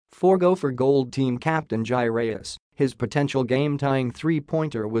For Gopher Gold team captain Jai Reyes, his potential game-tying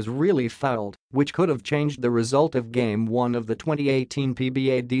three-pointer was really fouled, which could have changed the result of Game 1 of the 2018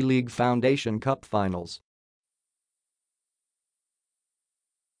 PBA D-League Foundation Cup Finals.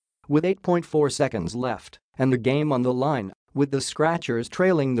 With 8.4 seconds left and the game on the line, with the Scratchers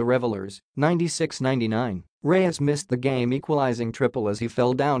trailing the Revellers 96-99, Reyes missed the game-equalizing triple as he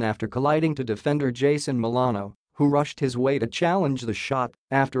fell down after colliding to defender Jason Melano, who rushed his way to challenge the shot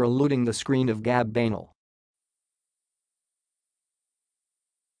after eluding the screen of Gab Banal.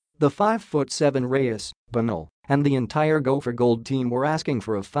 The 5'7" Reyes, Banal, and the entire Gopher Gold team were asking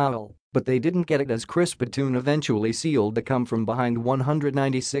for a foul, but they didn't get it as Chris Bitoon eventually sealed the come-from-behind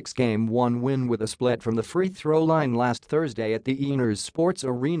 196 Game 1 win with a split from the free throw line last Thursday at the Ynares Sports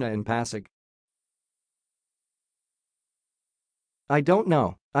Arena in Pasig. "I don't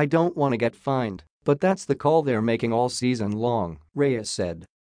know, I don't want to get fined, but that's the call they're making all season long," Reyes said.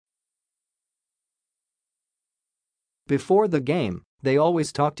 Before the game, they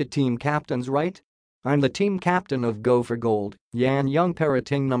always talk to team captains, right? "I'm the team captain of Gopher Gold, Yan Young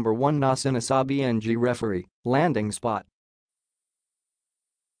Parating number 1 na sinasabi ng referee, landing spot.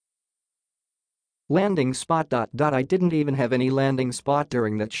 Landing spot. I didn't even have any landing spot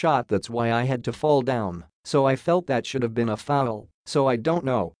during that shot, that's why I had to fall down, so I felt that should have been a foul, so I don't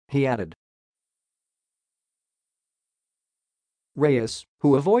know," he added. Reyes,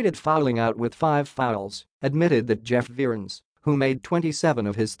 who avoided fouling out with 5 fouls, admitted that Jeff Virens, who made 27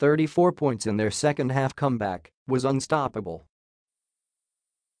 of his 34 points in their second-half comeback, was unstoppable.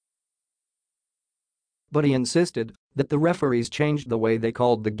 But he insisted that the referees changed the way they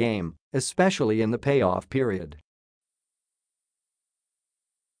called the game, especially in the payoff period.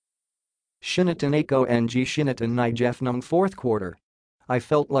 "Shinatan ako ng shinatan ni Jeff ng fourth quarter. I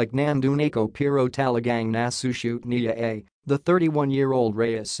felt like nandun ako pero talagang nasushoot niya a," the 31-year-old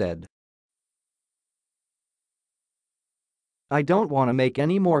Reyes said. "I don't want to make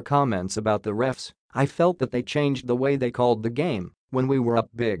any more comments about the refs. I felt that they changed the way they called the game when we were up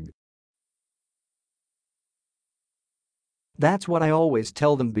big. That's what I always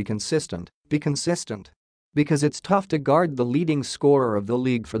tell them, be consistent, be consistent. Because it's tough to guard the leading scorer of the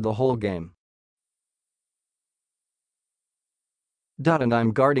league for the whole game. And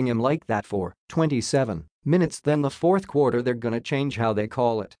I'm guarding him like that for 27 minutes, then the fourth quarter they're gonna change how they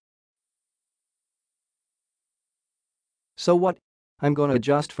call it. So what? I'm gonna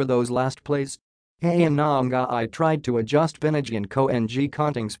adjust for those last plays? I tried to adjust binagyan ko ng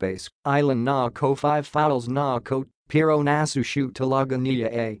counting space, ilan na ko 5 fouls na ko, pero nasushoot talaga niya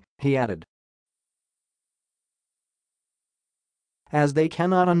a," he added. As they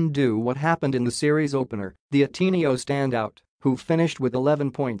cannot undo what happened in the series opener, the Ateneo standout, who finished with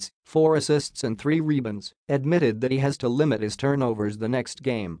 11 points, 4 assists and 3 rebounds, admitted that he has to limit his turnovers the next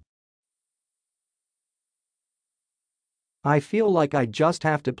game. "I feel like I just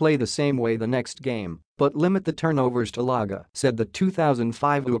have to play the same way the next game, but limit the turnovers talaga," said the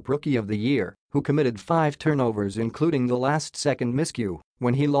 2005 UAP Rookie of the Year, who committed 5 turnovers including the last-second miscue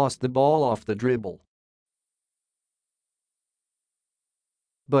when he lost the ball off the dribble.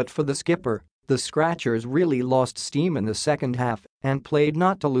 But for the skipper, the Scratchers really lost steam in the second half and played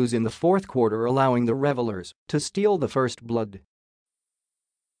not to lose in the fourth quarter, allowing the Revellers to steal the first blood.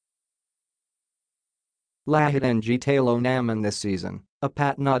 "Lahit ng talo naman this season,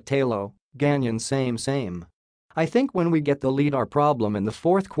 apat na talo, ganyan same. I think when we get the lead, our problem in the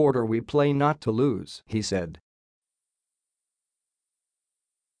fourth quarter, we play not to lose," he said.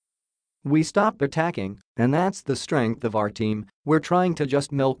 "We stop attacking, and that's the strength of our team. We're trying to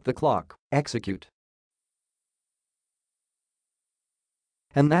just milk the clock, execute.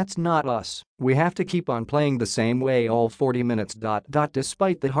 And that's not us. We have to keep on playing the same way all 40 minutes.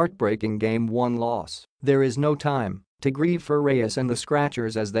 Despite the heartbreaking Game 1 loss, there is no time to grieve for Reyes and the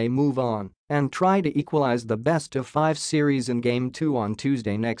Scratchers as they move on and try to equalize the best-of-5 series in Game 2 on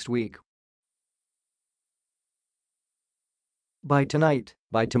Tuesday next week. By tonight,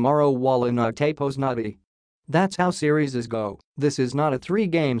 by tomorrow, wala na tapos natin. That's how series go. This is not a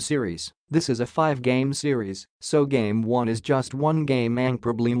 3-game series, this is a 5-game series, so Game 1 is just 1 game. Ang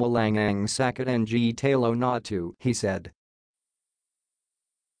problema lang ang sakit ng talo na 2, he said.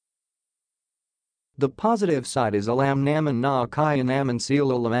 The positive side is alam naman na kaya naman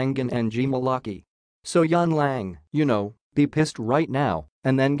sila lamangan ng malaki. So yun lang, be pissed right now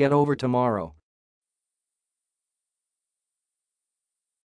and then get over tomorrow.